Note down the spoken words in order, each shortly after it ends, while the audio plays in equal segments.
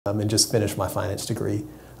and just finished my finance degree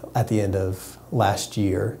at the end of last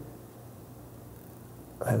year.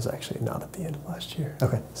 I was actually not at the end of last year.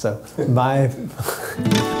 Okay, so my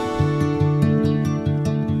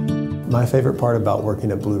favorite part about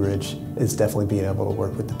working at Blue Ridge is definitely being able to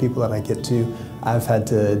work with the people that I get to. I've had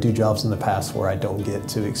to do jobs in the past where I don't get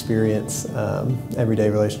to experience everyday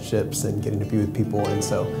relationships and getting to be with people, and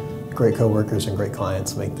so great coworkers and great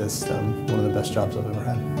clients make this one of the best jobs I've ever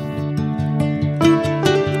had.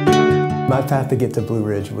 My path to get to Blue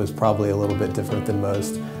Ridge was probably a little bit different than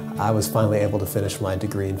most. I was finally able to finish my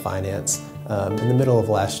degree in finance in the middle of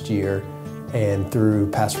last year, and through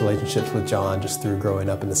past relationships with John, just through growing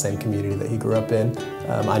up in the same community that he grew up in,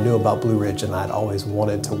 I knew about Blue Ridge, and I'd always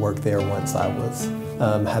wanted to work there once I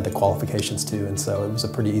had the qualifications to, and so it was a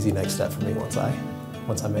pretty easy next step for me once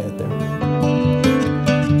I made it there.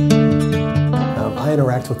 I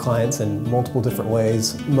interact with clients in multiple different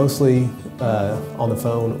ways, mostly on the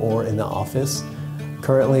phone or in the office.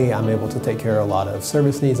 Currently, I'm able to take care of a lot of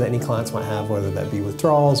service needs that any clients might have, whether that be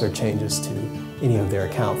withdrawals or changes to any of their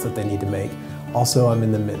accounts that they need to make. Also, I'm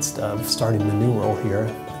in the midst of starting the new role here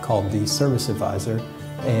called the service advisor,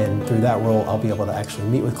 and through that role, I'll be able to actually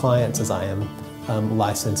meet with clients as I am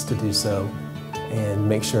licensed to do so, and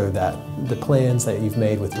make sure that the plans that you've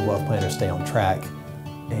made with your wealth planner stay on track,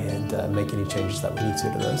 and make any changes that we need to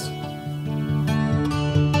those.